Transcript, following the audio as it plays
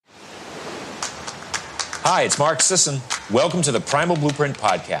Hi, it's Mark Sisson. Welcome to the Primal Blueprint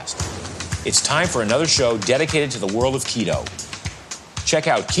Podcast. It's time for another show dedicated to the world of keto. Check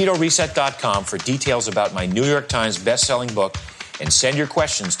out KetoReset.com for details about my New York Times best-selling book and send your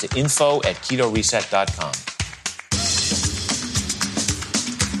questions to info@KetoReset.com.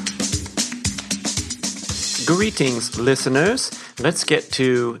 Greetings, listeners. Let's get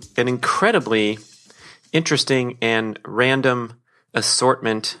to an incredibly interesting and random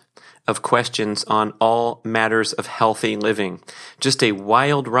assortment of questions on all matters of healthy living. Just a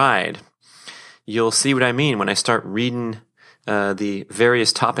wild ride. You'll see what I mean when I start reading the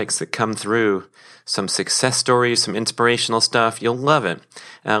various topics that come through. Some success stories, some inspirational stuff. You'll love it.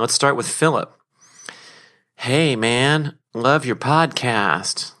 Let's start with Philip. Hey, man. Love your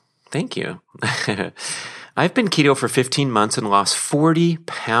podcast. Thank you. I've been keto for 15 months and lost 40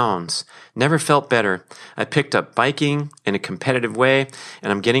 pounds. Never felt better. I picked up biking in a competitive way,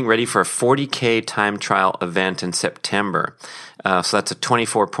 and I'm getting ready for a 40K time trial event in September. So that's a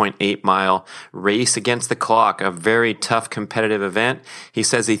 24.8 mile race against the clock, a very tough competitive event. He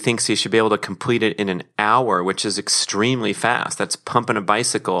says he thinks he should be able to complete it in an hour, which is extremely fast. That's pumping a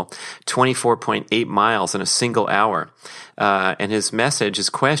bicycle 24.8 miles in a single hour. And his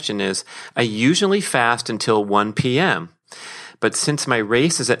question is, I usually fast until 1 p.m., but since my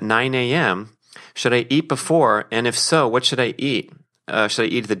race is at 9 a.m., should I eat before? And if so, what should I eat? Should I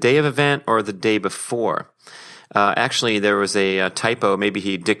eat the day of event or the day before? Actually, there was a typo. Maybe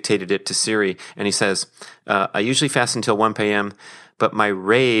he dictated it to Siri, and he says, I usually fast until 1 p.m., but my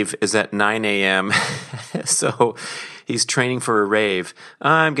rave is at 9 a.m. So he's training for a rave.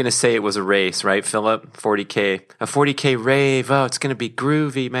 I'm going to say it was a race, right, Philip? 40K. A 40K rave. Oh, it's going to be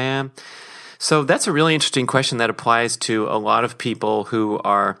groovy, man. So that's a really interesting question that applies to a lot of people who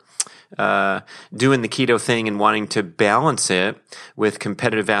are doing the keto thing and wanting to balance it with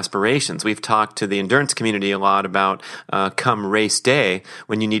competitive aspirations. We've talked to the endurance community a lot about come race day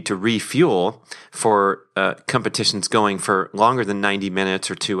when you need to refuel for competitions going for longer than 90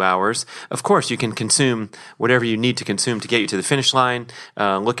 minutes or 2 hours. Of course, you can consume whatever you need to consume to get you to the finish line.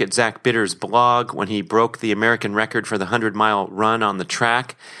 Look at Zach Bitter's blog when he broke the American record for the 100-mile run on the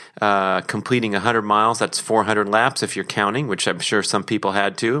track. Completing 100 miles, that's 400 laps if you're counting, which I'm sure some people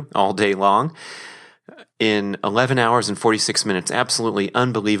had to all day long, in 11 hours and 46 minutes. Absolutely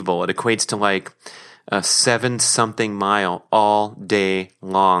unbelievable. It equates to like a 7-something mile all day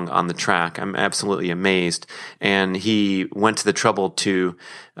long on the track. I'm absolutely amazed. And he went to the trouble to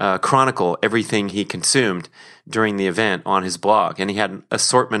chronicle everything he consumed during the event on his blog. And he had an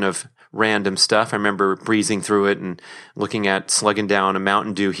assortment of random stuff. I remember breezing through it and looking at slugging down a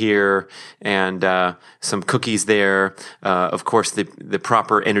Mountain Dew here and some cookies there. Of course, the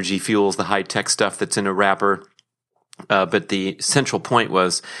proper energy fuels, the high-tech stuff that's in a wrapper. But the central point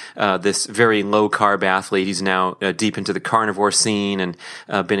was this very low-carb athlete. He's now deep into the carnivore scene and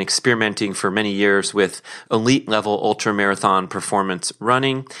been experimenting for many years with elite-level ultra-marathon performance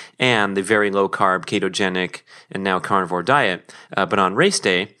running and the very low-carb, ketogenic, and now carnivore diet. But on race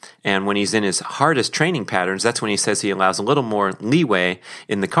day, and when he's in his hardest training patterns, that's when he says he allows a little more leeway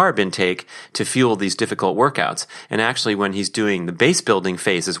in the carb intake to fuel these difficult workouts. And actually, when he's doing the base building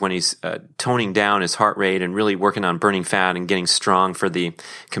phase is when he's toning down his heart rate and really working on burning fat and getting strong for the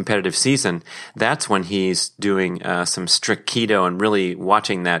competitive season. That's when he's doing some strict keto and really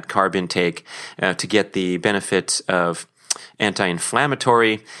watching that carb intake to get the benefits of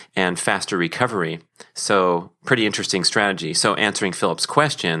anti-inflammatory and faster recovery. So pretty interesting strategy. So answering Philip's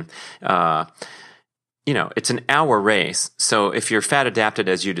question, it's an hour race. So if you're fat adapted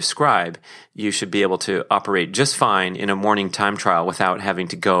as you describe, you should be able to operate just fine in a morning time trial without having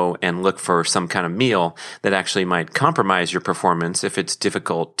to go and look for some kind of meal that actually might compromise your performance if it's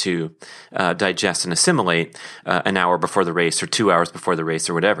difficult to digest and assimilate an hour before the race or 2 hours before the race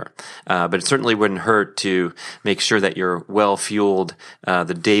or whatever. But it certainly wouldn't hurt to make sure that you're well fueled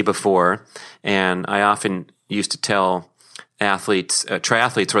the day before. And I often used to tell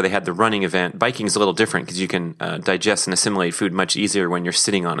triathletes where they had the running event. Biking is a little different because you can digest and assimilate food much easier when you're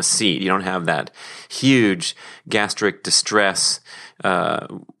sitting on a seat. You don't have that huge gastric distress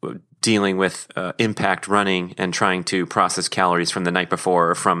dealing with impact running and trying to process calories from the night before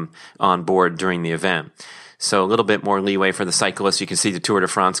or from on board during the event. So a little bit more leeway for the cyclists. You can see the Tour de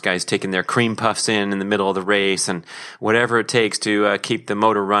France guys taking their cream puffs in the middle of the race and whatever it takes to keep the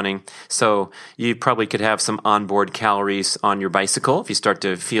motor running. So you probably could have some onboard calories on your bicycle if you start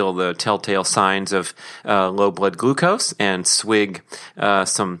to feel the telltale signs of low blood glucose, and swig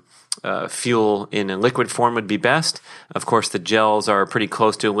some fuel in a liquid form would be best. Of course, the gels are pretty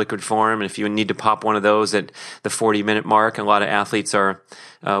close to a liquid form, and if you need to pop one of those at the 40-minute mark, a lot of athletes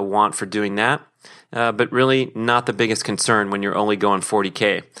want for doing that. but really not the biggest concern when you're only going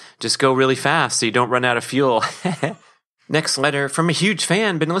 40K. Just go really fast so you don't run out of fuel. Next letter from a huge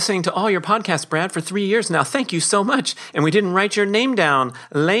fan. Been listening to all your podcasts, Brad, for 3 years now. Thank you so much. And we didn't write your name down.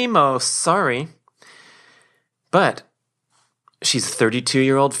 Lame-o, sorry. But she's a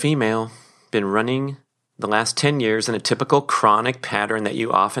 32-year-old female. Been running the last 10 years in a typical chronic pattern that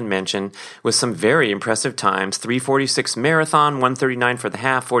you often mention, with some very impressive times. 3:46 marathon, 1:39 for the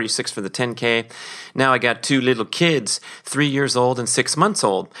half, 46 for the 10K. Now I got 2 little kids, 3 years old and 6 months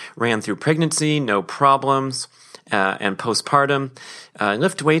old. Ran through pregnancy, no problems. And postpartum. I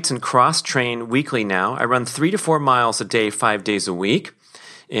lift weights and cross-train weekly now. I run 3 to 4 miles a day, 5 days a week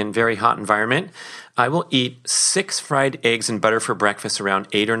in very hot environment. I will eat 6 fried eggs and butter for breakfast around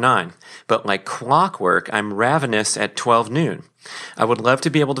 8 or 9. But like clockwork, I'm ravenous at 12 noon. I would love to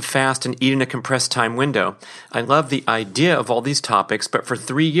be able to fast and eat in a compressed time window. I love the idea of all these topics, but for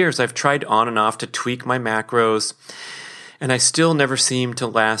 3 years I've tried on and off to tweak my macros, and I still never seem to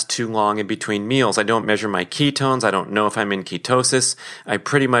last too long in between meals. I don't measure my ketones. I don't know if I'm in ketosis. I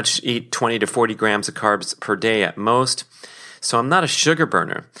pretty much eat 20 to 40 grams of carbs per day at most. So I'm not a sugar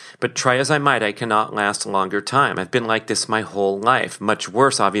burner, but try as I might, I cannot last a longer time. I've been like this my whole life. Much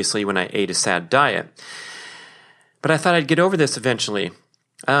worse, obviously, when I ate a sad diet. But I thought I'd get over this eventually.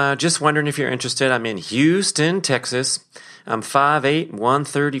 Just wondering if you're interested. I'm in Houston, Texas. I'm 5'8",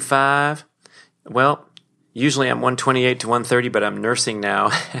 135. Well, usually I'm 128 to 130, but I'm nursing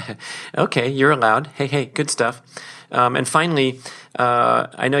now. Okay, you're allowed. Hey, good stuff. And finally,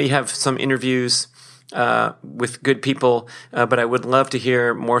 I know you have some interviews with good people, but I would love to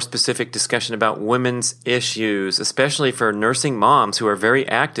hear more specific discussion about women's issues, especially for nursing moms who are very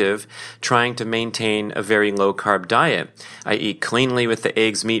active trying to maintain a very low-carb diet. I eat cleanly with the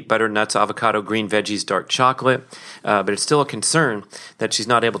eggs, meat, butter, nuts, avocado, green veggies, dark chocolate, but it's still a concern that she's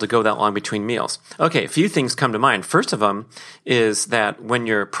not able to go that long between meals. Okay, a few things come to mind. First of them is that when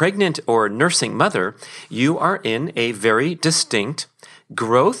you're pregnant or nursing mother, you are in a very distinct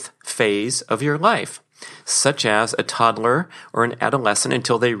growth phase of your life, such as a toddler or an adolescent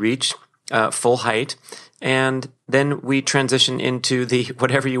until they reach full height. And then we transition into the,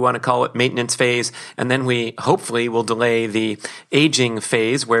 whatever you want to call it, maintenance phase. And then we hopefully will delay the aging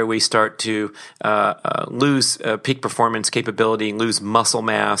phase where we start to lose peak performance capability, lose muscle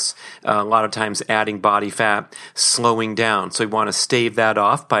mass, a lot of times adding body fat, slowing down. So we want to stave that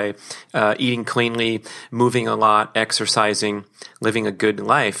off by eating cleanly, moving a lot, exercising, living a good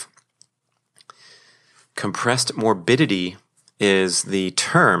life. Compressed morbidity is the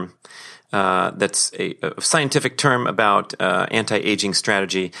term. That's a scientific term about anti-aging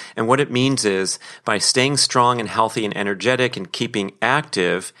strategy. And what it means is by staying strong and healthy and energetic and keeping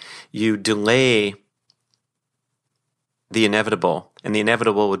active, you delay the inevitable. And the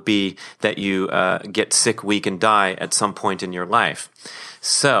inevitable would be that you get sick, weak, and die at some point in your life.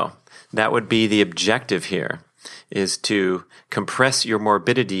 So that would be the objective here, is to compress your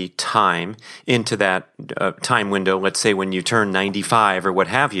morbidity time into that time window. Let's say when you turn 95 or what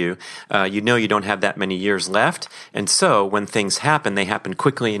have you, you know you don't have that many years left. And so when things happen, they happen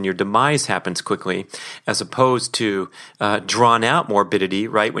quickly and your demise happens quickly, as opposed to drawn out morbidity,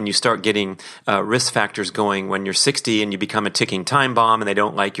 right? When you start getting risk factors going when you're 60 and you become a ticking time bomb and they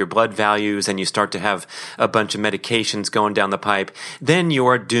don't like your blood values and you start to have a bunch of medications going down the pipe, then you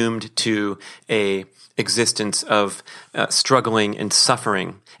are doomed to a existence of struggling and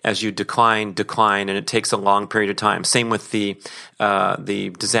suffering as you decline, and it takes a long period of time. Same with the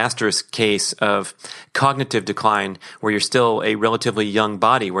disastrous case of cognitive decline, where you're still a relatively young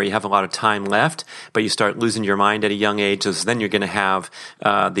body, where you have a lot of time left, but you start losing your mind at a young age. So then you're going to have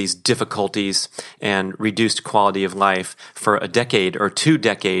these difficulties and reduced quality of life for a decade or 2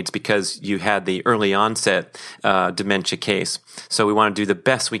 decades because you had the early onset dementia case. So we want to do the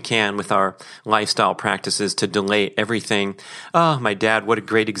best we can with our lifestyle practices to delay everything. Oh, my dad, what a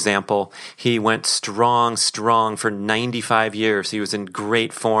great example. He went strong for 95 years. He was in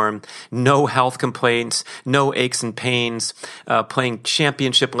great form, no health complaints, no aches and pains, playing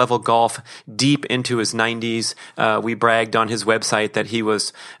championship level golf deep into his 90s. We bragged on his website that he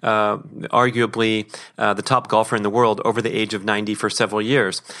was arguably the top golfer in the world over the age of 90 for several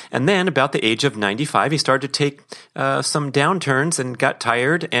years. And then about the age of 95, he started to take some downturns and got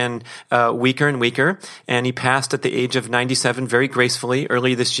tired and weaker and weaker. And he passed at the age of 97 very gracefully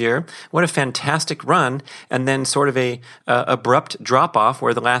early this year. What a fantastic run. And then sort of a abrupt abrupt drop-off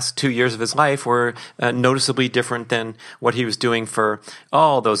where the last 2 years of his life were noticeably different than what he was doing for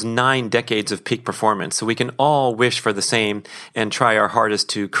all those 9 decades of peak performance. So we can all wish for the same and try our hardest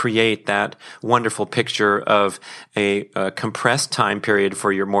to create that wonderful picture of a compressed time period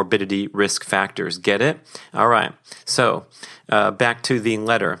for your morbidity risk factors. Get it? All right. So back to the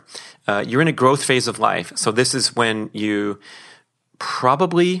letter. You're in a growth phase of life. So this is when you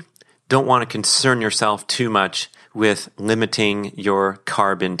probably don't want to concern yourself too much with limiting your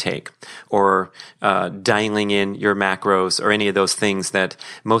carb intake or dialing in your macros or any of those things that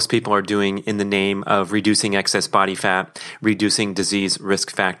most people are doing in the name of reducing excess body fat, reducing disease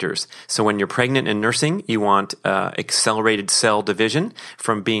risk factors. So when you're pregnant and nursing, you want accelerated cell division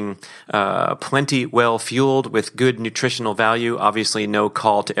from being plenty well fueled with good nutritional value. Obviously, no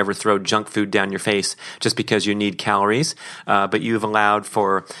call to ever throw junk food down your face just because you need calories, but you've allowed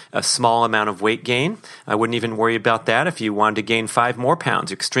for a small amount of weight gain. I wouldn't even worry about that if you wanted to gain 5 more pounds.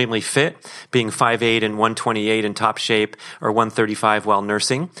 You're extremely fit, being 5'8" and 128 in top shape or 135 while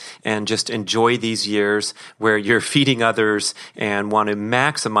nursing, and just enjoy these years where you're feeding others and want to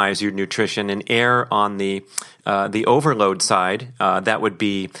maximize your nutrition and err on the overload side. That would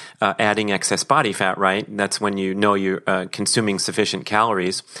be adding excess body fat, right? That's when you know you're consuming sufficient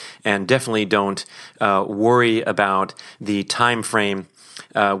calories, and definitely don't worry about the time frame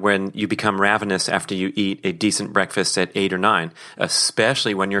when you become ravenous after you eat a decent breakfast at 8 or 9,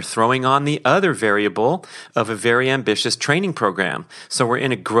 especially when you're throwing on the other variable of a very ambitious training program. So we're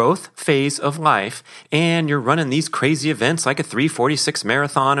in a growth phase of life, and you're running these crazy events like a 3:46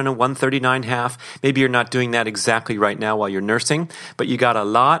 marathon and a 1:39 half. Maybe you're not doing that exactly right now while you're nursing, but you got a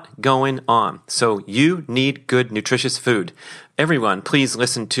lot going on. So you need good, nutritious food. Everyone, please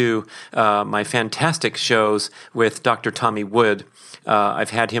listen to my fantastic shows with Dr. Tommy Wood. I've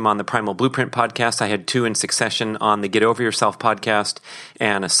had him on the Primal Blueprint podcast. I had 2 in succession on the Get Over Yourself podcast,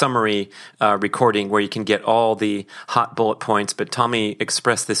 and a summary recording where you can get all the hot bullet points. But Tommy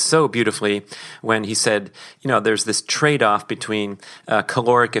expressed this so beautifully when he said, there's this trade-off between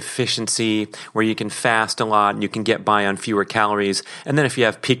caloric efficiency, where you can fast a lot and you can get by on fewer calories. And then if you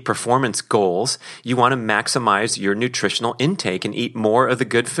have peak performance goals, you want to maximize your nutritional intake and eat more of the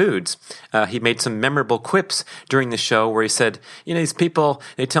good foods. He made some memorable quips during the show where he said, these people,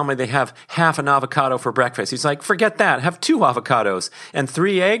 they tell me they have half an avocado for breakfast. He's like, forget that. Have 2 avocados and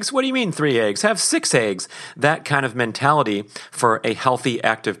 3 eggs. What do you mean 3 eggs? Have 6 eggs. That kind of mentality for a healthy,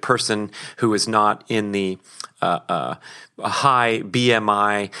 active person who is not in the a high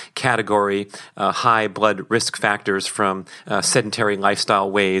BMI category, high blood risk factors from sedentary lifestyle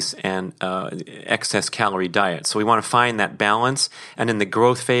ways and excess calorie diet. So we want to find that balance. And in the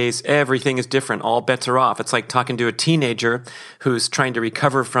growth phase, everything is different. All bets are off. It's like talking to a teenager who's trying to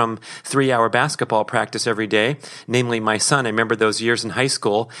recover from 3-hour basketball practice every day. Namely, my son. I remember those years in high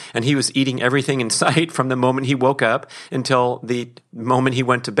school, and he was eating everything in sight from the moment he woke up until the moment he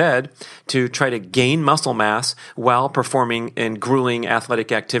went to bed to try to gain muscle mass while performing in grueling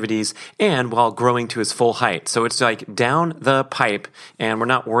athletic activities and while growing to his full height. So it's like down the pipe, and we're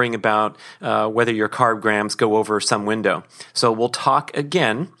not worrying about whether your carb grams go over some window. So we'll talk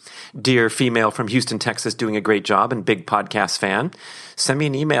again. Dear female from Houston, Texas, doing a great job and big podcast fan. Send me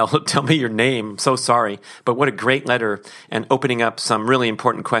an email. Tell me your name. I'm so sorry. But what a great letter, and opening up some really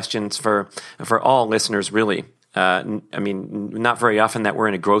important questions for all listeners, really. Not very often that we're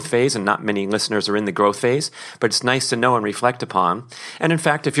in a growth phase, and not many listeners are in the growth phase, but it's nice to know and reflect upon. And in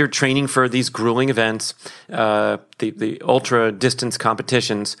fact, if you're training for these grueling events, the ultra distance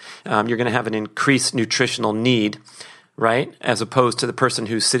competitions, you're going to have an increased nutritional need, right? As opposed to the person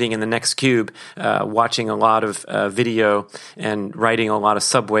who's sitting in the next cube, watching a lot of video and riding a lot of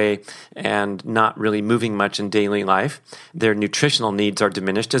subway and not really moving much in daily life. Their nutritional needs are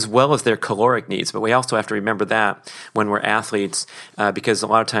diminished as well as their caloric needs. But we also have to remember that when we're athletes, because a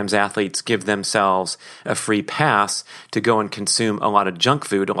lot of times athletes give themselves a free pass to go and consume a lot of junk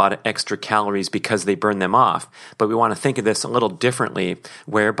food, a lot of extra calories because they burn them off. But we want to think of this a little differently,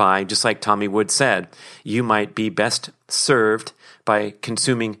 whereby, just like Tommy Wood said, you might be best served by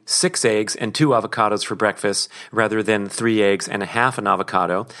consuming 6 eggs and 2 avocados for breakfast rather than 3 eggs and a half an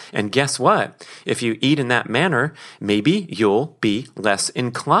avocado. And guess what? If you eat in that manner, maybe you'll be less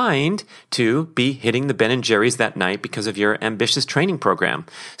inclined to be hitting the Ben & Jerry's that night because of your ambitious training program.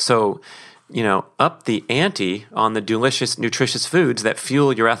 So, up the ante on the delicious, nutritious foods that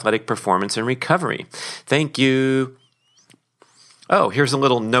fuel your athletic performance and recovery. Thank you. Oh, here's a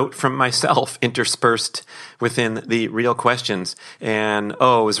little note from myself interspersed within the real questions. And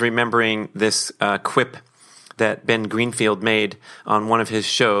I was remembering this quip that Ben Greenfield made on one of his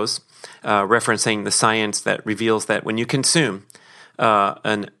shows. referencing the science that reveals that when you consume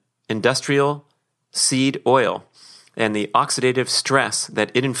an industrial seed oil and the oxidative stress that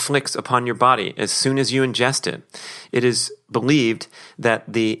it inflicts upon your body as soon as you ingest it, it is believed that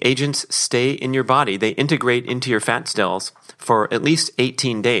the agents stay in your body. They integrate into your fat cells for at least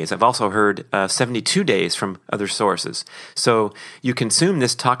 18 days. I've also heard 72 days from other sources. So you consume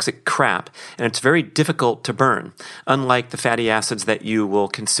this toxic crap, and it's very difficult to burn, unlike the fatty acids that you will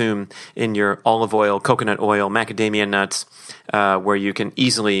consume in your olive oil, coconut oil, macadamia nuts, where you can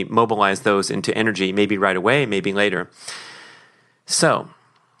easily mobilize those into energy, maybe right away, maybe later. So,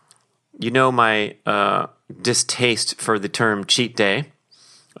 you know my distaste for the term cheat day.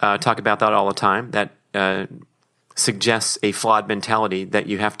 Talk about that all the time. That suggests a flawed mentality that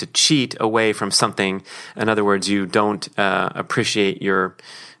you have to cheat away from something. In other words, you don't appreciate your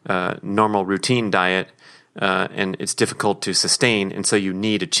normal routine diet, and it's difficult to sustain, and so you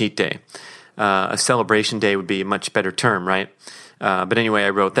need a cheat day. A celebration day would be a much better term, right? But anyway, I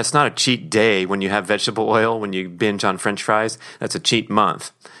wrote, that's not a cheat day when you have vegetable oil, when you binge on French fries. That's a cheat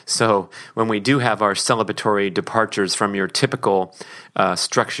month. So when we do have our celebratory departures from your typical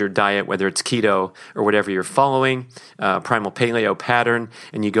structured diet, whether it's keto or whatever you're following, primal paleo pattern,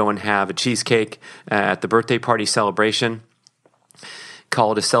 and you go and have a cheesecake at the birthday party celebration,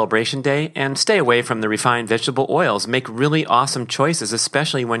 call it a celebration day, and stay away from the refined vegetable oils. Make really awesome choices,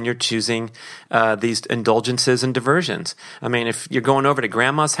 especially when you're choosing these indulgences and diversions. I mean, if you're going over to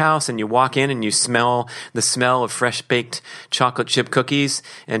grandma's house and you walk in and you smell the smell of fresh-baked chocolate chip cookies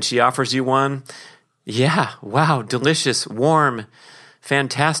and she offers you one, yeah, wow, delicious, warm,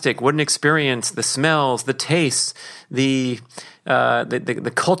 fantastic. What an experience. The smells, the tastes, the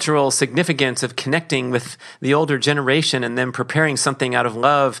cultural significance of connecting with the older generation and then preparing something out of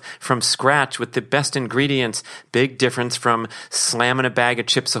love from scratch with the best ingredients. Big difference from slamming a bag of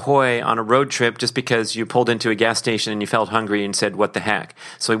Chips Ahoy on a road trip just because you pulled into a gas station and you felt hungry and said, what the heck?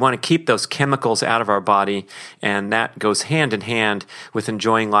 So we want to keep those chemicals out of our body, and that goes hand in hand with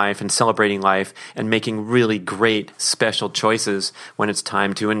enjoying life and celebrating life and making really great special choices when it's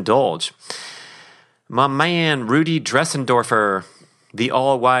time to indulge. My man, Rudy Dressendorfer, the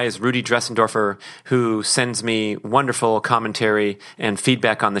all-wise Rudy Dressendorfer, who sends me wonderful commentary and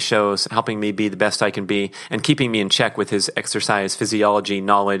feedback on the shows, helping me be the best I can be, and keeping me in check with his exercise physiology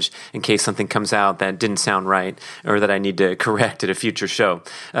knowledge in case something comes out that didn't sound right or that I need to correct at a future show.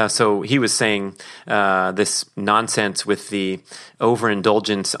 So he was saying this nonsense with the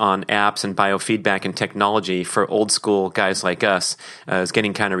overindulgence on apps and biofeedback and technology for old-school guys like us is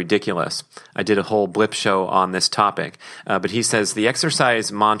getting kind of ridiculous. I did a whole blip show on this topic, but he says the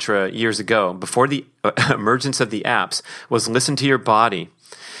exercise mantra years ago, before the emergence of the apps, was listen to your body.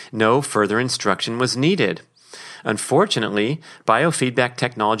 No further instruction was needed. Unfortunately, biofeedback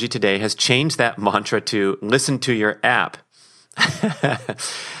technology today has changed that mantra to listen to your app.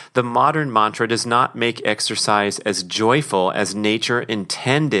 The modern mantra does not make exercise as joyful as nature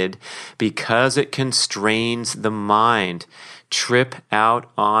intended because it constrains the mind. Trip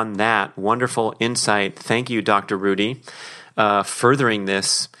out on that. Wonderful insight. Thank you, Dr. Rudy. Furthering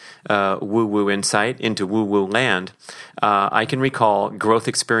this woo-woo insight into woo-woo land, I can recall growth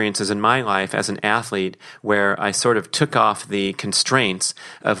experiences in my life as an athlete where I sort of took off the constraints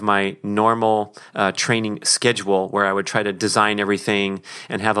of my normal training schedule, where I would try to design everything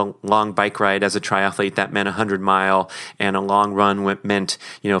and have a long bike ride as a triathlete that meant 100-mile, and a long run meant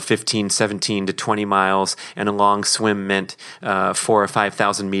 15, 17 to 20 miles, and a long swim meant 4,000 or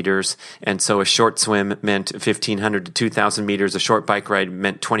 5,000 meters, and so a short swim meant 1,500 to 2,000 meters, a short bike ride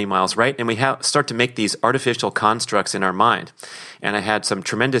meant 20 miles, right? And we start to make these artificial constructs in our mind. And I had some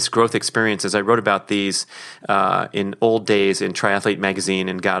tremendous growth experiences. I wrote about these in old days in Triathlete magazine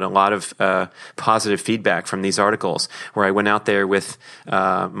and got a lot of positive feedback from these articles, where I went out there with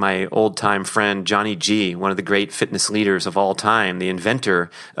my old-time friend Johnny G, one of the great fitness leaders of all time, the inventor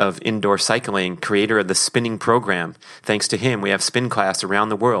of indoor cycling, creator of the spinning program. Thanks to him, we have spin class around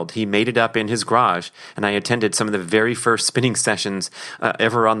the world. He made it up in his garage, and I attended some of the very first spinning sessions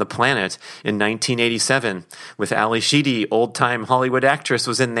ever on the planet in 1987 with Ali Sheedy, old-time Hollywood actress,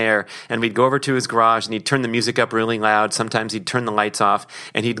 was in there, and we'd go over to his garage and he'd turn the music up really loud. Sometimes he'd turn the lights off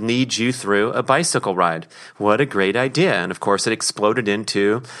and he'd lead you through a bicycle ride. What a great idea. And of course it exploded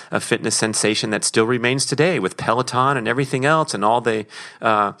into a fitness sensation that still remains today with Peloton and everything else and all the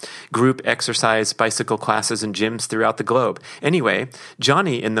group exercise bicycle classes and gyms throughout the globe. Anyway,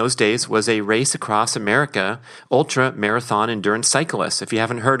 Johnny in those days was a Race Across America ultra marathon marathon endurance cyclists. If you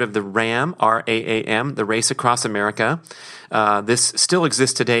haven't heard of the RAAM, RAAM, the Race Across America, this still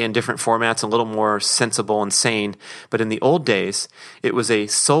exists today in different formats, a little more sensible and sane. But in the old days, it was a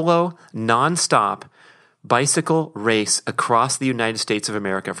solo, nonstop bicycle race across the United States of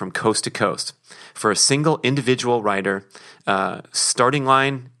America from coast to coast for a single individual rider. Starting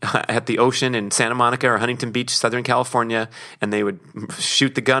line at the ocean in Santa Monica or Huntington Beach, Southern California, and they would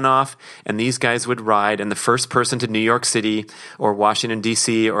shoot the gun off, and these guys would ride, and the first person to New York City or Washington,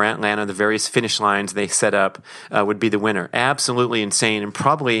 D.C. or Atlanta, the various finish lines they set up, would be the winner. Absolutely insane, and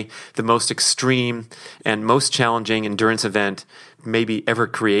probably the most extreme and most challenging endurance event maybe ever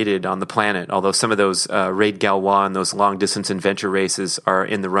created on the planet, although some of those Raid Galois and those long-distance adventure races are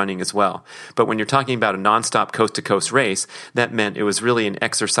in the running as well. But when you're talking about a nonstop coast-to-coast race, that meant it was really an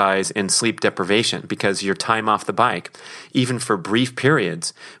exercise in sleep deprivation, because your time off the bike, even for brief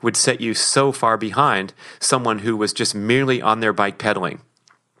periods, would set you so far behind someone who was just merely on their bike pedaling.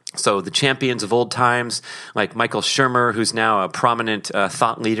 So the champions of old times, like Michael Shermer, who's now a prominent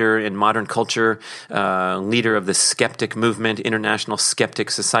thought leader in modern culture, leader of the skeptic movement, International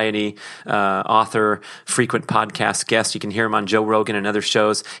Skeptic Society, author, frequent podcast guest. You can hear him on Joe Rogan and other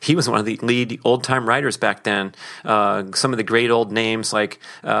shows. He was one of the lead old-time writers back then. Some of the great old names like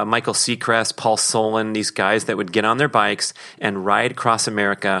Michael Seacrest, Paul Solon, these guys that would get on their bikes and ride across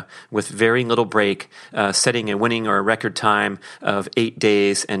America with very little break, setting a winning or a record time of 8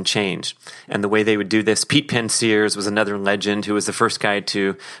 days and change. And the way they would do this, Pete Pensears was another legend who was the first guy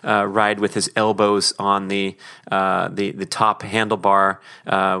to ride with his elbows on the top handlebar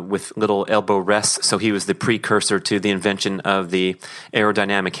with little elbow rests. So he was the precursor to the invention of the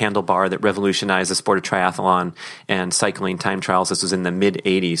aerodynamic handlebar that revolutionized the sport of triathlon and cycling time trials. This was in the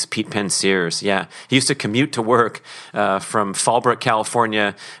mid-'80s. Pete Pensears, yeah. He used to commute to work from Fallbrook,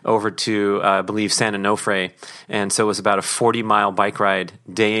 California over to, I believe, San Onofre. And so it was about a 40-mile bike ride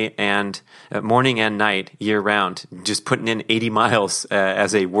day and morning and night year round, just putting in 80 miles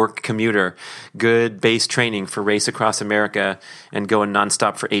as a work commuter. Good base training for Race Across America and going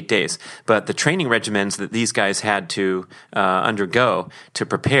nonstop for 8 days. But the training regimens that these guys had to undergo to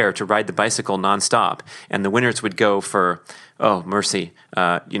prepare to ride the bicycle nonstop, and the winners would go for,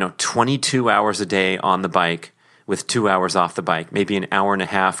 22 hours a day on the bike, with 2 hours off the bike, maybe an hour and a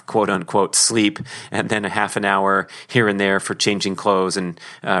half, quote unquote, sleep, and then a half an hour here and there for changing clothes and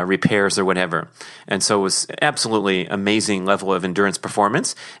repairs or whatever. And so it was absolutely amazing level of endurance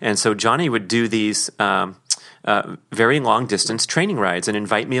performance. And so Johnny would do these very long distance training rides and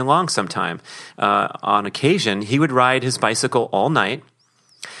invite me along sometime. On occasion, he would ride his bicycle all night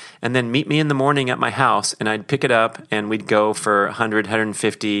and then meet me in the morning at my house, and I'd pick it up, and we'd go for 100,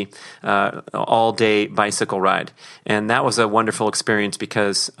 150 all-day bicycle ride. And that was a wonderful experience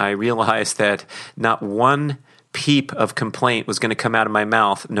because I realized that not one peep of complaint was going to come out of my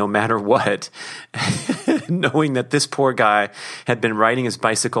mouth no matter what, knowing that this poor guy had been riding his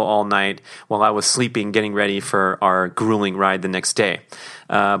bicycle all night while I was sleeping, getting ready for our grueling ride the next day.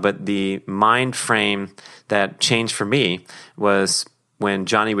 But the mind frame that changed for me was when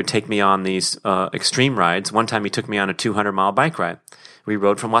Johnny would take me on these extreme rides. One time he took me on a 200-mile bike ride. We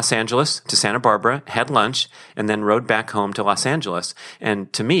rode from Los Angeles to Santa Barbara, had lunch, and then rode back home to Los Angeles.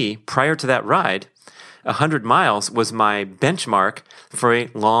 And to me, prior to that ride, 100 miles was my benchmark for a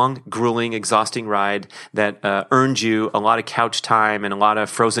long, grueling, exhausting ride that earned you a lot of couch time and a lot of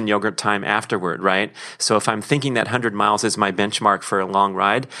frozen yogurt time afterward, right? So if I'm thinking that 100 miles is my benchmark for a long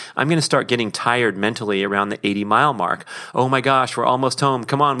ride, I'm going to start getting tired mentally around the 80-mile mark. Oh my gosh, we're almost home.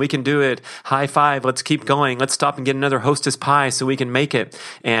 Come on, we can do it. High five. Let's keep going. Let's stop and get another Hostess pie so we can make it.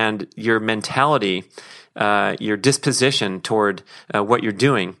 And your mentality, your disposition toward what you're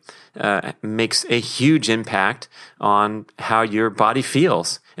doing makes a huge impact on how your body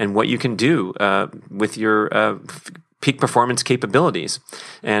feels and what you can do with your peak performance capabilities.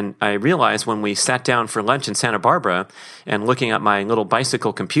 And I realized when we sat down for lunch in Santa Barbara and looking at my little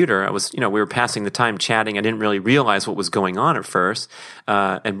bicycle computer, I was, we were passing the time chatting. I didn't really realize what was going on at first.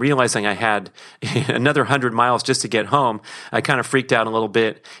 And realizing I had another 100 miles just to get home, I kind of freaked out a little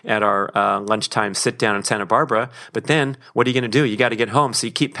bit at our lunchtime sit down in Santa Barbara. But then what are you going to do? You got to get home. So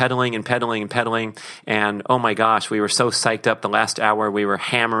you keep pedaling and pedaling and pedaling. And oh my gosh, we were so psyched up the last hour. We were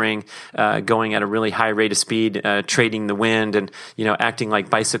hammering, going at a really high rate of speed, trading the wind and, acting like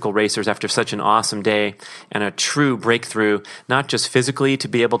bicycle racers after such an awesome day and a true breakthrough, not just physically to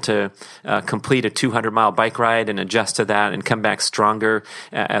be able to complete a 200-mile bike ride and adjust to that and come back stronger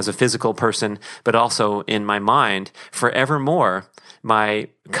as a physical person, but also in my mind, forevermore, my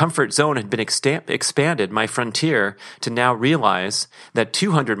comfort zone had been expanded, my frontier, to now realize that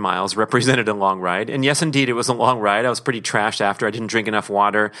 200 miles represented a long ride. And yes, indeed, it was a long ride. I was pretty trashed after. I didn't drink enough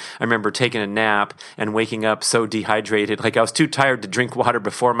water. I remember taking a nap and waking up so dehydrated. Like I was too tired to drink water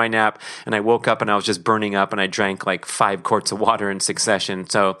before my nap. And I woke up and I was just burning up, and I drank like 5 quarts of water in succession.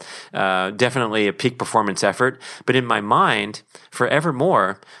 So definitely a peak performance effort. But in my mind,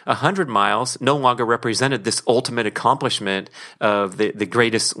 forevermore, 100 miles no longer represented this ultimate accomplishment of the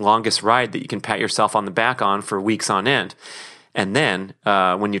greatest, longest ride that you can pat yourself on the back on for weeks on end. And then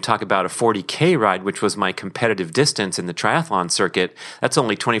when you talk about a 40K ride, which was my competitive distance in the triathlon circuit, that's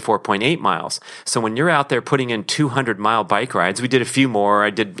only 24.8 miles. So when you're out there putting in 200-mile bike rides, we did a few more.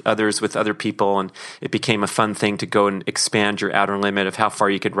 I did others with other people, and it became a fun thing to go and expand your outer limit of how far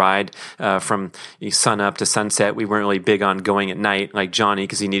you could ride from sun up to sunset. We weren't really big on going at night like Johnny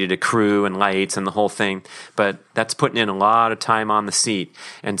because he needed a crew and lights and the whole thing. But that's putting in a lot of time on the seat.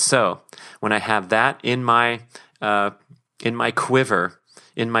 And so when I have that in my quiver,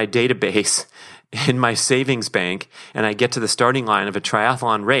 in my database, in my savings bank, and I get to the starting line of a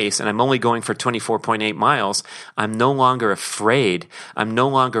triathlon race, and I'm only going for 24.8 miles, I'm no longer afraid. I'm no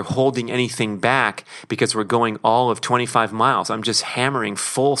longer holding anything back because we're going all of 25 miles. I'm just hammering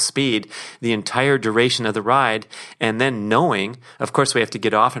full speed the entire duration of the ride, and then knowing, of course, we have to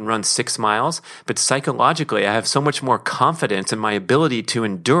get off and run 6 miles, but psychologically, I have so much more confidence in my ability to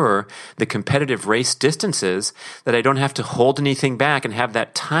endure the competitive race distances that I don't have to hold anything back and have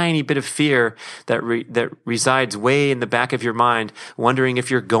that tiny bit of fear that resides way in the back of your mind, wondering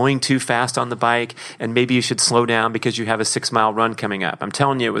if you're going too fast on the bike and maybe you should slow down because you have a 6-mile run coming up. I'm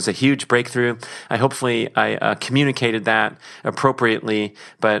telling you, it was a huge breakthrough. Hopefully I communicated that appropriately,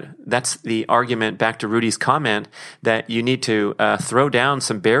 but that's the argument, back to Rudy's comment, that you need to throw down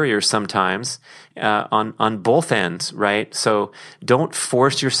some barriers sometimes on both ends, right? So don't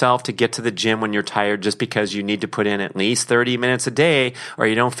force yourself to get to the gym when you're tired just because you need to put in at least 30 minutes a day, or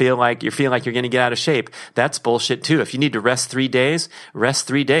you don't feel like you're going to get out of shape. That's bullshit too. If you need to rest 3 days, rest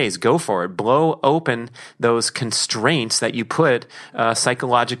 3 days. Go for it. Blow open those constraints that you put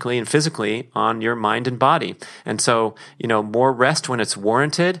psychologically and physically on your mind and body. And so, more rest when it's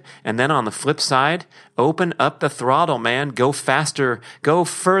warranted. And then on the flip side, open up the throttle, man. Go faster. Go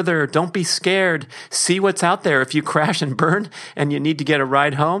further. Don't be scared. See what's out there. If you crash and burn and you need to get a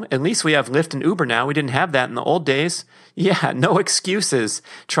ride home, at least we have Lyft and Uber now. We didn't have that in the old days. Yeah, no excuses.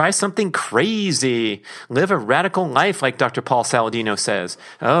 Try something crazy. Live a radical life, like Dr. Paul Saladino says.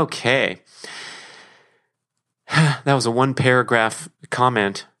 Okay. That was a 1-paragraph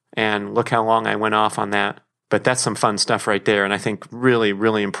comment, and look how long I went off on that. But that's some fun stuff right there, and I think really,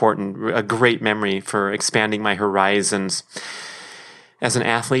 really important, a great memory for expanding my horizons as an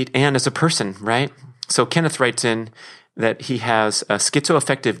athlete and as a person, right? So Kenneth writes in that he has a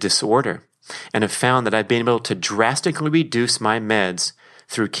schizoaffective disorder and have found that I've been able to drastically reduce my meds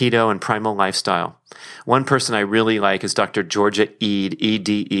through keto and primal lifestyle. One person I really like is Dr. Georgia Ede,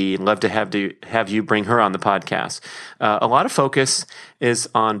 E-D-E. Love to have you bring her on the podcast. A lot of focus is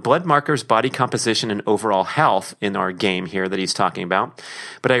on blood markers, body composition, and overall health in our game here that he's talking about.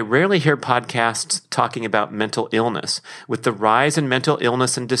 But I rarely hear podcasts talking about mental illness. With the rise in mental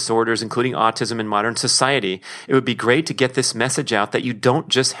illness and disorders, including autism in modern society, it would be great to get this message out that you don't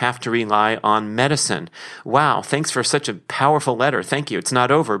just have to rely on medicine. Wow, thanks for such a powerful letter. Thank you. It's not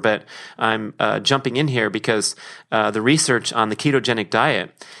over, but I'm jumping in here because the research on the ketogenic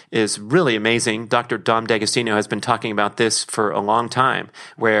diet is really amazing. Dr. Dom D'Agostino has been talking about this for a long time,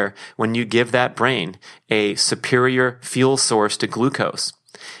 where when you give that brain a superior fuel source to glucose,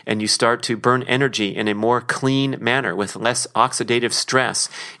 and you start to burn energy in a more clean manner with less oxidative stress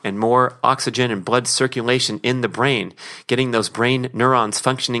and more oxygen and blood circulation in the brain, getting those brain neurons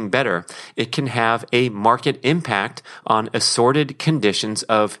functioning better, it can have a marked impact on assorted conditions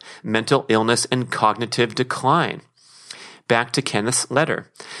of mental illness and cognitive decline. Back to Kenneth's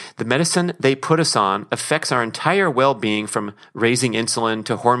letter. The medicine they put us on affects our entire well-being, from raising insulin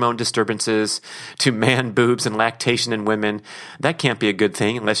to hormone disturbances to man boobs and lactation in women. That can't be a good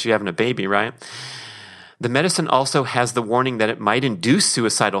thing unless you're having a baby, right? The medicine also has the warning that it might induce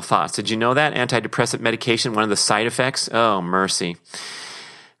suicidal thoughts. Did you know that? Antidepressant medication, one of the side effects? Oh, mercy.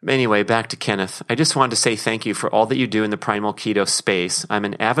 Anyway, back to Kenneth. I just wanted to say thank you for all that you do in the primal keto space. I'm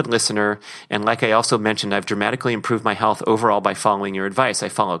an avid listener, and like I also mentioned, I've dramatically improved my health overall by following your advice. I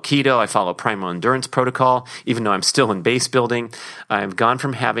follow keto, I follow primal endurance protocol, even though I'm still in base building. I've gone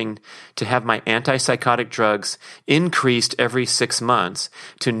from having to have my antipsychotic drugs increased every 6 months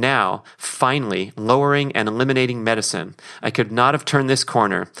to now finally lowering and eliminating medicine. I could not have turned this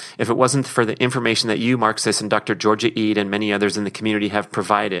corner if it wasn't for the information that you, Mark Siss, and Dr. Georgia Eid and many others in the community have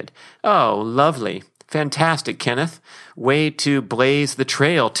provided. Oh, lovely. Fantastic, Kenneth. Way to blaze the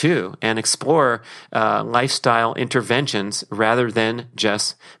trail, too, and explore lifestyle interventions rather than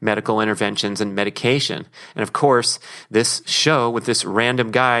just medical interventions and medication. And of course, this show with this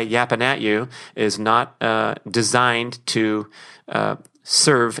random guy yapping at you is not designed to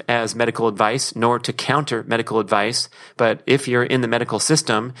serve as medical advice, nor to counter medical advice. But if you're in the medical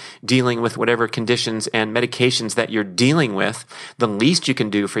system dealing with whatever conditions and medications that you're dealing with, the least you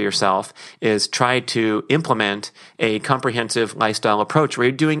can do for yourself is try to implement a comprehensive lifestyle approach where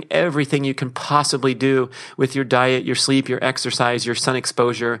you're doing everything you can possibly do with your diet, your sleep, your exercise, your sun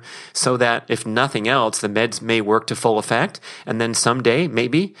exposure, so that if nothing else, the meds may work to full effect. And then someday,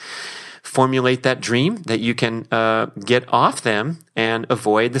 maybe, formulate that dream that you can get off them and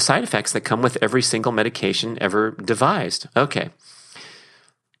avoid the side effects that come with every single medication ever devised. Okay.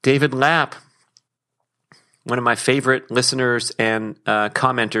 David Lapp, one of my favorite listeners and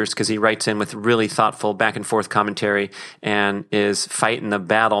commenters, because he writes in with really thoughtful back and forth commentary and is fighting the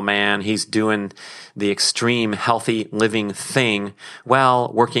battle, man. He's doing the extreme healthy living thing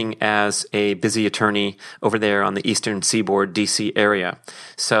while working as a busy attorney over there on the Eastern Seaboard, DC area.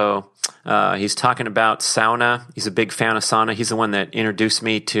 So he's talking about sauna. He's a big fan of sauna. He's the one that introduced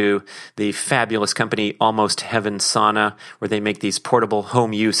me to the fabulous company Almost Heaven Sauna, where they make these portable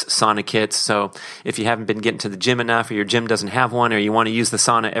home use sauna kits. So if you haven't been getting to the gym enough, or your gym doesn't have one, or you want to use the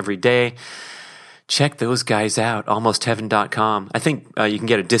sauna every day, check those guys out, almostheaven.com. I think you can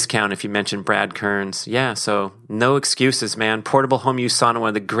get a discount if you mention Brad Kearns. Yeah, so no excuses, man. Portable home use sauna, one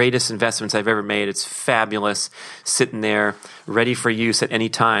of the greatest investments I've ever made. It's fabulous, sitting there, ready for use at any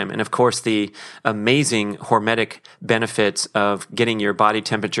time. And of course, the amazing hormetic benefits of getting your body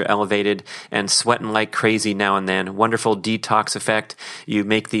temperature elevated and sweating like crazy now and then. Wonderful detox effect. You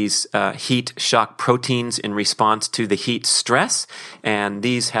make these heat shock proteins in response to the heat stress, and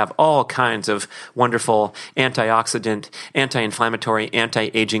these have all kinds of wonderful antioxidant, anti-inflammatory,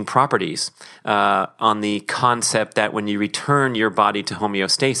 anti-aging properties on the concept that when you return your body to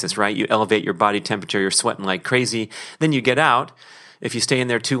homeostasis, right, you elevate your body temperature, you're sweating like crazy, then you get out. If you stay in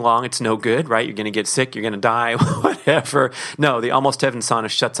there too long, it's no good, right? You're going to get sick, you're going to die, whatever. No, the Almost Heaven sauna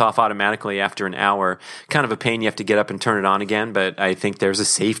shuts off automatically after an hour. Kind of a pain, you have to get up and turn it on again, but I think there's a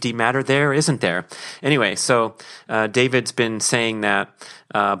safety matter there, isn't there? Anyway, so David's been saying that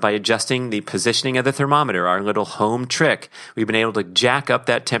by adjusting the positioning of the thermometer, our little home trick, we've been able to jack up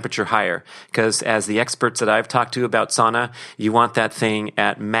that temperature higher. Because as the experts that I've talked to about sauna, you want that thing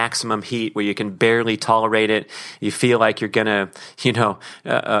at maximum heat where you can barely tolerate it. You feel like you're going to,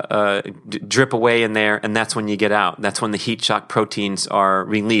 drip away in there, and that's when you get out. That's when the heat shock proteins are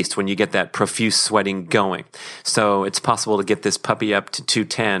released, when you get that profuse sweating going. So it's possible to get this puppy up to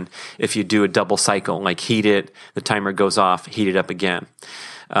 210 if you do a double cycle, like heat it, the timer goes off, heat it up again.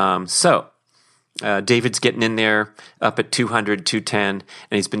 David's getting in there up at 200, 210, and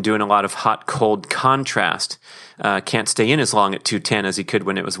he's been doing a lot of hot-cold contrast. Can't stay in as long at 210 as he could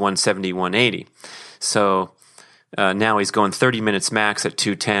when it was 170, 180. So now he's going 30 minutes max at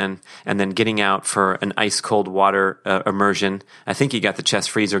 210 and then getting out for an ice-cold water immersion. I think he got the chest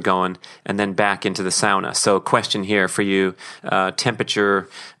freezer going and then back into the sauna. So question here for you, temperature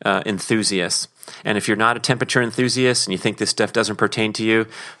enthusiasts. And if you're not a temperature enthusiast and you think this stuff doesn't pertain to you,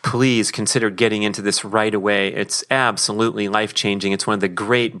 please consider getting into this right away. It's absolutely life-changing. It's one of the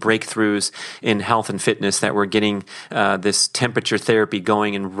great breakthroughs in health and fitness that we're getting this temperature therapy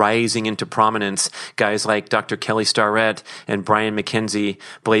going and rising into prominence. Guys like Dr. Kelly Starrett and Brian McKenzie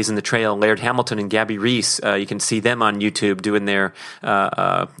blazing the trail, Laird Hamilton and Gabby Reese. You can see them on YouTube doing their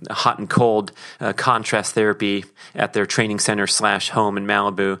hot and cold contrast therapy at their training center / home in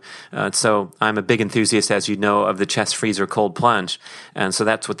Malibu. So I'm a big enthusiast, as you know, of the chest freezer cold plunge. And so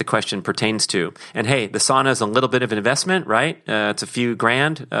that's what the question pertains to. And hey, the sauna is a little bit of an investment, right? It's a few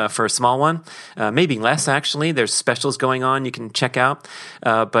grand for a small one. Maybe less, actually. There's specials going on you can check out.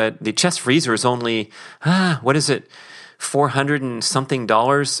 But the chest freezer is only, what is it? $400 and something,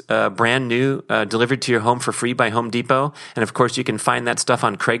 brand new, delivered to your home for free by Home Depot. And of course, you can find that stuff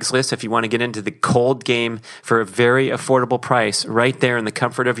on Craigslist if you want to get into the cold game for a very affordable price right there in the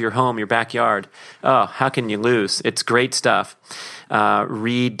comfort of your home, your backyard. Oh, how can you lose? It's great stuff.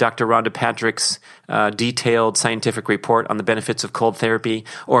 Read Dr. Rhonda Patrick's detailed scientific report on the benefits of cold therapy,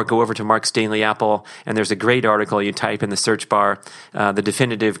 or go over to Mark's Daily Apple, and there's a great article you type in the search bar,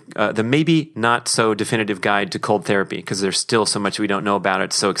 the maybe not so definitive guide to cold therapy, because there's still so much we don't know about it.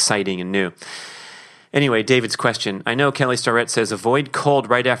 It's so exciting and new. Anyway, David's question. I know Kelly Starrett says avoid cold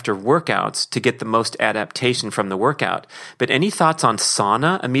right after workouts to get the most adaptation from the workout. But any thoughts on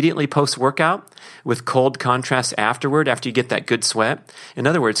sauna immediately post-workout with cold contrast afterward after you get that good sweat? In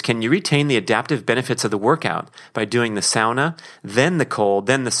other words, can you retain the adaptive benefits of the workout by doing the sauna, then the cold,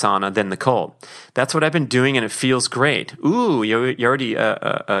 then the sauna, then the cold? That's what I've been doing, and it feels great. Ooh, you already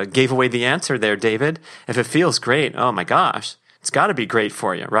gave away the answer there, David. If it feels great, oh my gosh, it's got to be great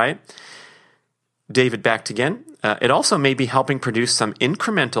for you, right? David backed again. It also may be helping produce some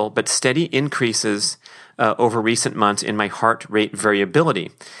incremental but steady increases over recent months in my heart rate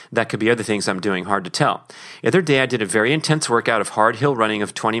variability. That could be other things I'm doing, hard to tell. The other day I did a very intense workout of hard hill running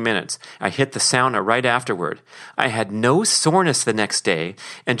of 20 minutes. I hit the sauna right afterward. I had no soreness the next day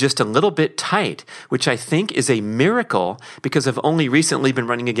and just a little bit tight, which I think is a miracle because I've only recently been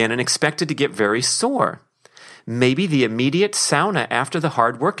running again and expected to get very sore. Maybe the immediate sauna after the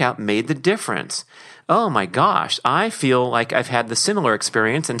hard workout made the difference. Oh my gosh, I feel like I've had the similar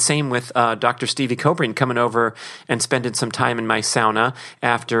experience, and same with Dr. Stevie Cobreen coming over and spending some time in my sauna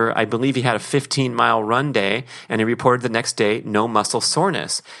after I believe he had a 15-mile run day, and he reported the next day no muscle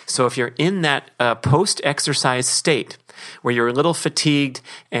soreness. So if you're in that post-exercise state, where you're a little fatigued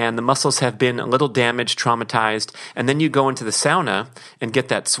and the muscles have been a little damaged, traumatized, and then you go into the sauna and get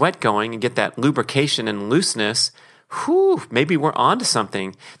that sweat going and get that lubrication and looseness, maybe we're onto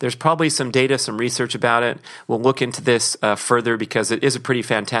something. There's probably some data, some research about it. We'll look into this further because it is a pretty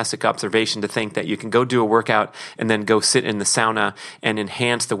fantastic observation to think that you can go do a workout and then go sit in the sauna and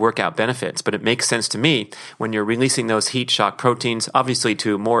enhance the workout benefits. But it makes sense to me when you're releasing those heat shock proteins, obviously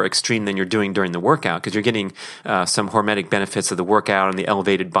to more extreme than you're doing during the workout, because you're getting some hormetic benefits of the workout and the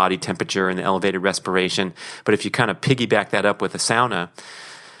elevated body temperature and the elevated respiration. But if you kind of piggyback that up with a sauna,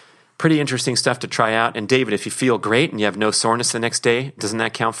 pretty interesting stuff to try out. And David, if you feel great and you have no soreness the next day, doesn't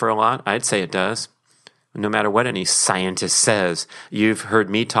that count for a lot? I'd say it does. No matter what any scientist says. You've heard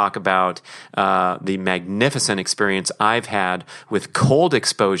me talk about the magnificent experience I've had with cold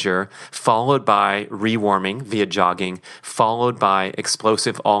exposure, followed by rewarming via jogging, followed by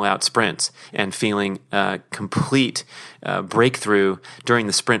explosive all-out sprints, and feeling complete breakthrough during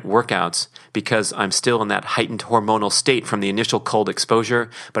the sprint workouts, because I'm still in that heightened hormonal state from the initial cold exposure,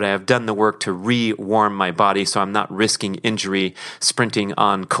 but I have done the work to re-warm my body so I'm not risking injury sprinting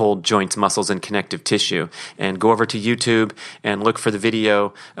on cold joints, muscles, and connective tissue. And go over to YouTube and look for the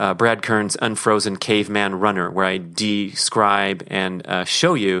video, Brad Kern's Unfrozen Caveman Runner, where I describe and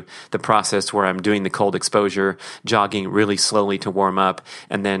show you the process where I'm doing the cold exposure, jogging really slowly to warm up,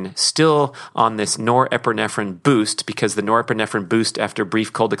 and then still on this norepinephrine boost, because the norepinephrine boost after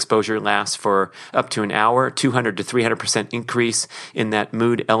brief cold exposure lasts for up to an hour, 200 to 300% increase in that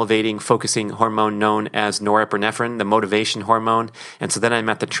mood elevating, focusing hormone known as norepinephrine, the motivation hormone. And so then I'm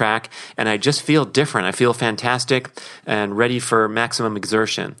at the track and I just feel different. I feel fantastic and ready for maximum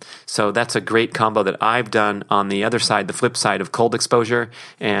exertion. So that's a great combo that I've done on the other side, the flip side of cold exposure,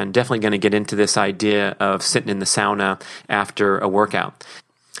 and definitely going to get into this idea of sitting in the sauna after a workout.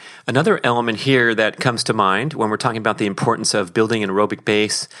 Another element here that comes to mind when we're talking about the importance of building an aerobic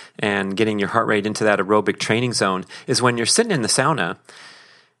base and getting your heart rate into that aerobic training zone is when you're sitting in the sauna,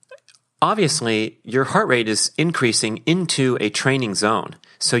 obviously your heart rate is increasing into a training zone.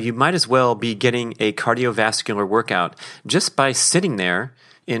 So you might as well be getting a cardiovascular workout just by sitting there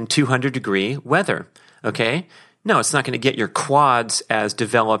in 200-degree weather, okay? No, it's not going to get your quads as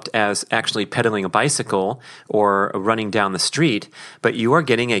developed as actually pedaling a bicycle or running down the street, but you are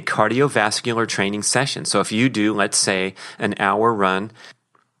getting a cardiovascular training session. So if you do, let's say, an hour run,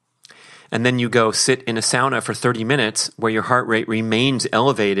 and then you go sit in a sauna for 30 minutes where your heart rate remains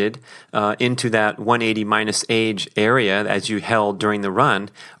elevated into that 180 minus age area as you held during the run,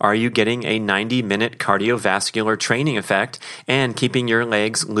 are you getting a 90-minute cardiovascular training effect and keeping your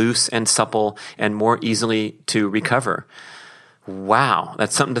legs loose and supple and more easily to recover? Wow,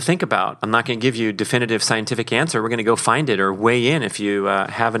 that's something to think about. I'm not going to give you a definitive scientific answer. We're going to go find it or weigh in if you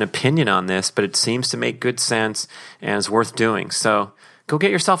have an opinion on this, but it seems to make good sense and is worth doing. So go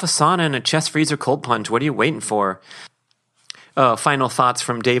get yourself a sauna and a chest freezer cold plunge. What are you waiting for? Final thoughts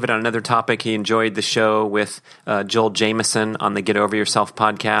from David on another topic. He enjoyed the show with Joel Jameson on the Get Over Yourself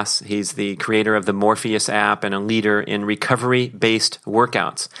podcast. He's the creator of the Morpheus app and a leader in recovery-based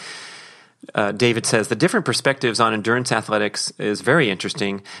workouts. David says, the different perspectives on endurance athletics is very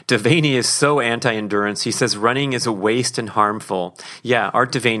interesting. Devaney is so anti-endurance. He says running is a waste and harmful. Yeah,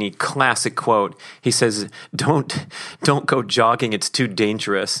 Art Devaney, classic quote. He says, don't go jogging. It's too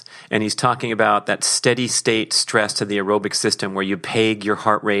dangerous. And he's talking about that steady state stress to the aerobic system where you peg your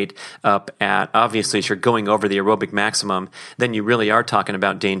heart rate up at, obviously, if you're going over the aerobic maximum, then you really are talking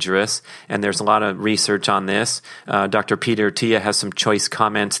about dangerous. And there's a lot of research on this. Dr. Peter Tia has some choice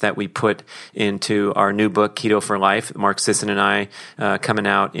comments that we put into our new book, Keto for Life. Mark Sisson and I, coming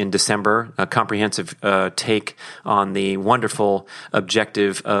out in December, a comprehensive take on the wonderful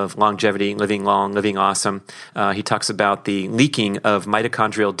objective of longevity, living long, living awesome. He talks about the leaking of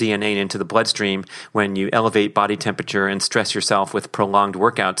mitochondrial DNA into the bloodstream when you elevate body temperature and stress yourself with prolonged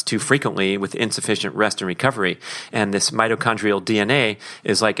workouts too frequently with insufficient rest and recovery. And this mitochondrial DNA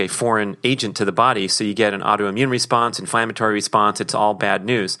is like a foreign agent to the body, so you get an autoimmune response, inflammatory response. It's all bad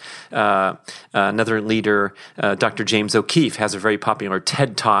news. Another leader, Dr. James O'Keefe, has a very popular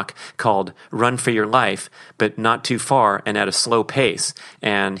TED Talk called Run for Your Life, but not too far and at a slow pace.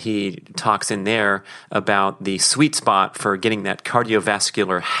 And he talks in there about the sweet spot for getting that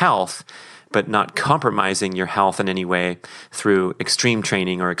cardiovascular health, but not compromising your health in any way through extreme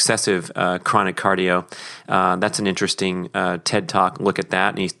training or excessive chronic cardio. That's an interesting TED Talk. Look at that.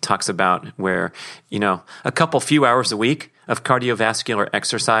 And he talks about where, a few hours a week of cardiovascular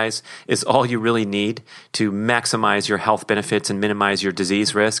exercise is all you really need to maximize your health benefits and minimize your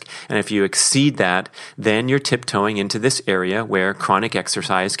disease risk. And if you exceed that, then you're tiptoeing into this area where chronic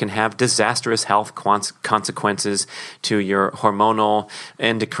exercise can have disastrous health consequences to your hormonal,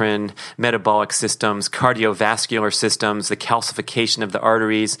 endocrine, metabolic systems, cardiovascular systems, the calcification of the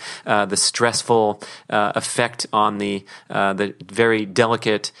arteries, the stressful effect on the very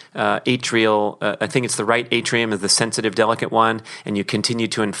delicate atrial, I think it's the right atrium is the sensitive delicate one, and you continue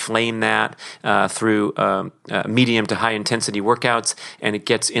to inflame that through medium to high intensity workouts, and it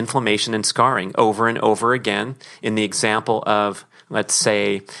gets inflammation and scarring over and over again. In the example of, let's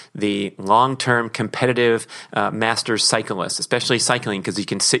say, the long-term competitive masters cyclist, especially cycling, because you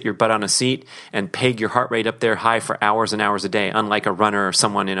can sit your butt on a seat and peg your heart rate up there high for hours and hours a day, unlike a runner or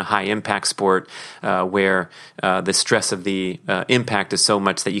someone in a high-impact sport where the stress of the impact is so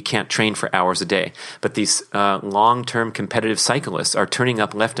much that you can't train for hours a day. But these long-term competitive cyclists are turning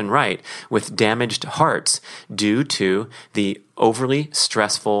up left and right with damaged hearts due to the overly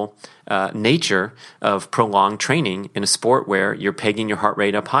stressful nature of prolonged training in a sport where you're pegging your heart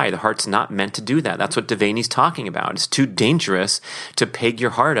rate up high. The heart's not meant to do that. That's what Devaney's talking about. It's too dangerous to peg your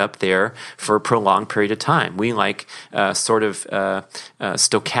heart up there for a prolonged period of time. We like stochastic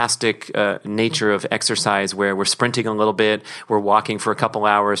nature of exercise where we're sprinting a little bit, we're walking for a couple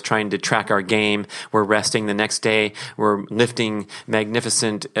hours trying to track our game, we're resting the next day, we're lifting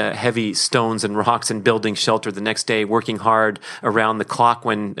magnificent heavy stones and rocks and building shelter the next day, working hard around the clock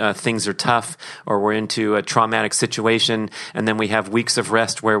when things are tough or we're into a traumatic situation, and then we have weeks of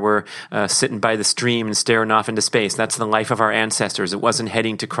rest where we're sitting by the stream and staring off into space. That's the life of our ancestors. It wasn't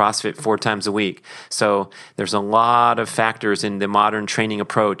heading to CrossFit 4 times a week. So there's a lot of factors in the modern training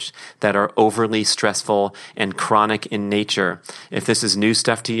approach that are overly stressful and chronic in nature. If this is new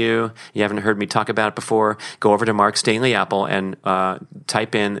stuff to you, you haven't heard me talk about it before, go over to Mark's Daily Apple and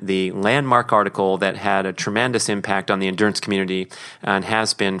type in the landmark article that had a tremendous impact on the endurance community and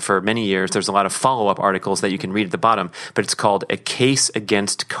has been for many years. There's a lot of follow-up articles that you can read at the bottom, but it's called A Case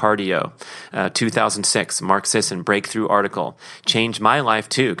Against Cardio, 2006, Mark Sisson, breakthrough article. Changed my life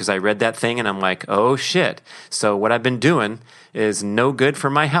too, because I read that thing and I'm like, oh shit. So what I've been doing is no good for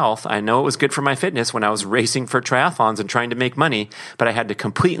my health. I know it was good for my fitness when I was racing for triathlons and trying to make money, but I had to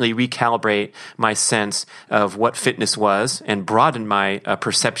completely recalibrate my sense of what fitness was and broaden my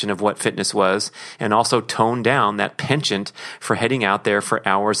perception of what fitness was, and also tone down that penchant for heading out there for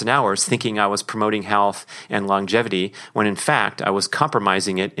hours and hours thinking I was promoting health and longevity when in fact I was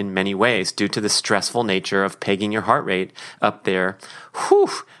compromising it in many ways due to the stressful nature of pegging your heart rate up there. Whew,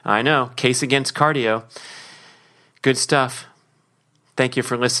 I know, case against cardio. Good stuff. Thank you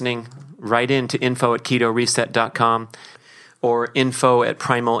for listening. Write in to info@ketoreset.com. or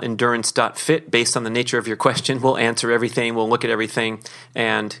info@primalendurance.fit based on the nature of your question. We'll answer everything. We'll look at everything.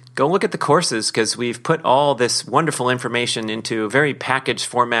 And go look at the courses because we've put all this wonderful information into a very packaged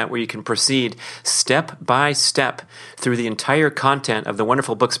format where you can proceed step by step through the entire content of the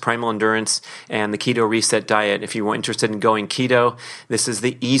wonderful books Primal Endurance and the Keto Reset Diet. If you're interested in going keto, this is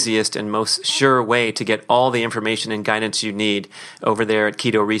the easiest and most sure way to get all the information and guidance you need over there at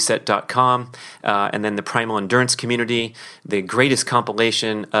ketoreset.com. And then the Primal Endurance community, the greatest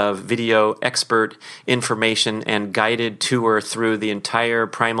compilation of video expert information and guided tour through the entire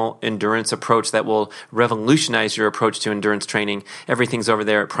Primal Endurance approach that will revolutionize your approach to endurance training. Everything's over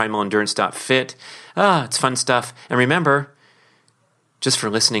there at primalendurance.fit. It's fun stuff. And remember, just for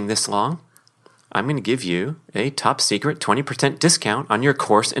listening this long, I'm going to give you a top secret 20% discount on your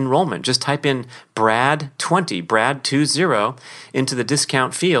course enrollment. Just type in BRAD20, BRAD20 into the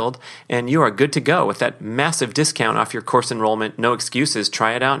discount field, and you are good to go with that massive discount off your course enrollment. No excuses.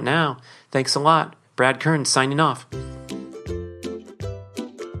 Try it out now. Thanks a lot. Brad Kearns signing off.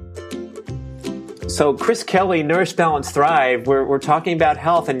 So Chris Kelly, Nourish, Balance, Thrive, we're talking about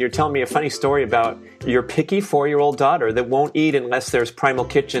health, and you're telling me a funny story about your picky 4-year-old daughter that won't eat unless there's Primal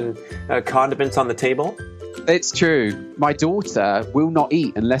Kitchen condiments on the table? It's true. My daughter will not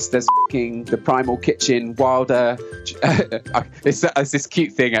eat unless there's the Primal Kitchen Wilder. It's this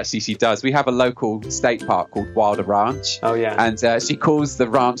cute thing actually she does. We have a local state park called Wilder Ranch. Oh yeah. And she calls the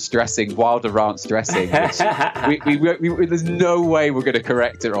ranch dressing Wilder Ranch dressing. Which we there's no way we're going to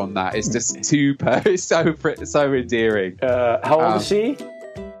correct her on that. It's just too it's so endearing. How old is she?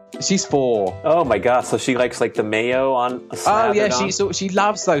 She's 4. Oh my gosh! So she likes like the mayo on a slab. Oh yeah, she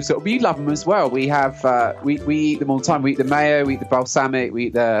loves those. We love them as well. We have we eat them all the time. We eat the mayo, we eat the balsamic, we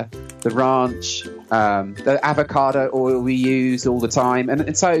eat the ranch, the avocado oil we use all the time,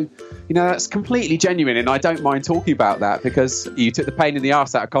 and so that's completely genuine. And I don't mind talking about that because you took the pain in the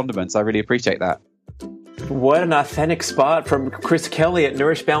arse out of condiments. I really appreciate that. What an authentic spot from Chris Kelly at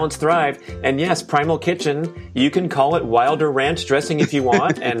Nourish, Balance, Thrive. And yes, Primal Kitchen, you can call it Wilder Ranch dressing if you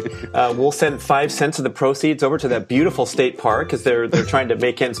want. And we'll send 5 cents of the proceeds over to that beautiful state park because they're trying to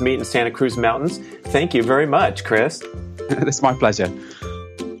make ends meet in Santa Cruz Mountains. Thank you very much, Chris. It's my pleasure.